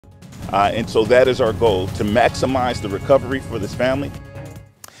And so that is our goal, to maximize the recovery for this family.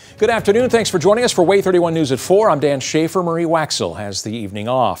 Good afternoon. Thanks for joining us for Way 31 News at 4. I'm Dan Schaefer. Marie Waxel has the evening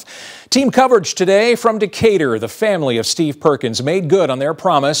off. Team coverage today from Decatur. The family of Steve Perkins made good on their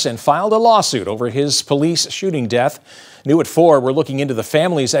promise and filed a lawsuit over his police shooting death. New at 4, we're looking into the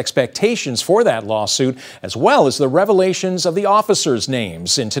family's expectations for that lawsuit, as well as the revelations of the officers'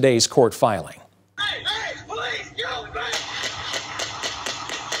 names in today's court filing. Hey, police, get over there!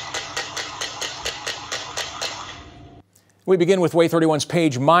 We begin with Way 31's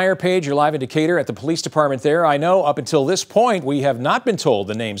Paige Meyer. Paige, you're live in Decatur at the police department there. I know up until this point we have not been told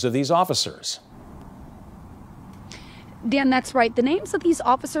the names of these officers. Dan, that's right. The names of these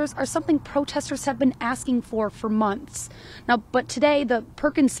officers are something protesters have been asking for months. Now, but today the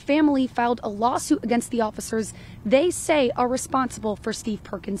Perkins family filed a lawsuit against the officers they say are responsible for Steve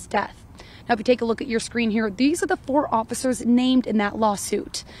Perkins' death. Now, if you take a look at your screen here, these are the 4 officers named in that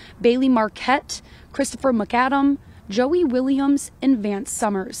lawsuit: Bailey Marquette, Christopher McAdam, Joey Williams, and Vance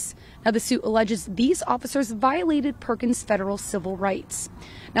Summers. Now, the suit alleges these officers violated Perkins' federal civil rights.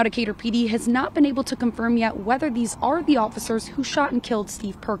 Now, Decatur PD has not been able to confirm yet whether these are the officers who shot and killed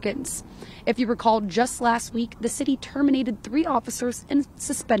Steve Perkins. If you recall, just last week, the city terminated 3 officers and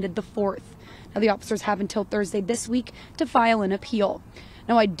suspended the 4th. Now, the officers have until Thursday this week to file an appeal.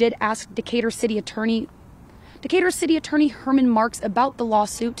 Now, I did ask Decatur City Attorney Herman Marks about the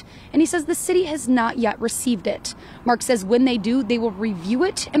lawsuit, and he says the city has not yet received it. Marks says when they do, they will review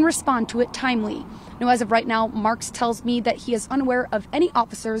it and respond to it timely. Now, as of right now, Marks tells me that he is unaware of any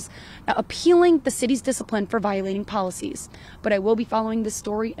officers appealing the city's discipline for violating policies. But I will be following this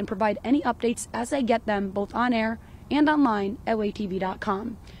story and provide any updates as I get them, both on air and online at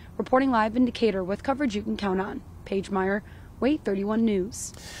waytv.com. Reporting live in Decatur with coverage you can count on. Paige Meyer, Way 31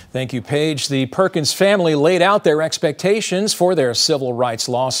 News. Thank you, Paige. The Perkins family laid out their expectations for their civil rights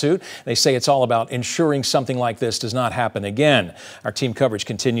lawsuit. They say it's all about ensuring something like this does not happen again. Our team coverage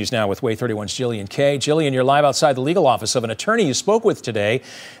continues now with Way 31's Jillian Kay. Jillian, you're live outside the legal office of an attorney you spoke with today.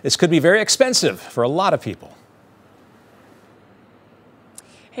 This could be very expensive for a lot of people.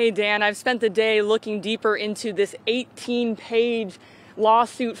 Hey, Dan, I've spent the day looking deeper into this 18-page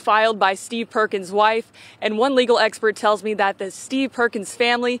lawsuit filed by Steve Perkins' wife, and one legal expert tells me that the Steve Perkins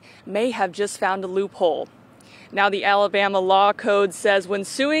family may have just found a loophole. Now, the Alabama law code says when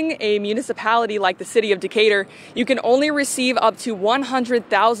suing a municipality like the city of Decatur, you can only receive up to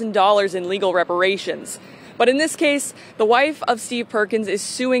 $100,000 in legal reparations. But in this case, the wife of Steve Perkins is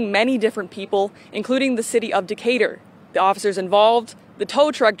suing many different people, including the city of Decatur, the officers involved, the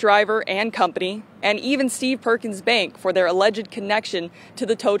tow truck driver and company, and even Steve Perkins' bank for their alleged connection to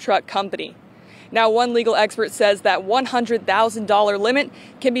the tow truck company. Now, one legal expert says that $100,000 limit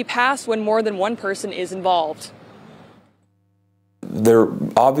can be passed when more than one person is involved. They're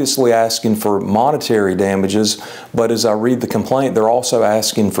obviously asking for monetary damages, but as I read the complaint, they're also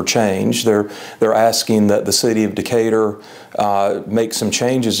asking for change. They're asking that the city of Decatur make some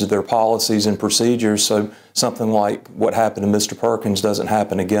changes to their policies and procedures so something like what happened to Mr. Perkins doesn't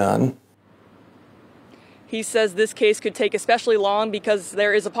happen again. He says this case could take especially long because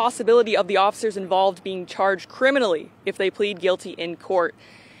there is a possibility of the officers involved being charged criminally if they plead guilty in court.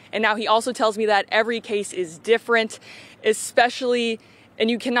 And now he also tells me that every case is different, especially, and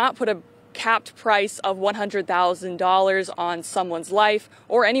you cannot put a capped price of $100,000 on someone's life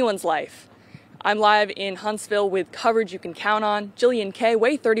or anyone's life. I'm live in Huntsville with coverage you can count on. Jillian Kay,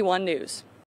 Way 31 News.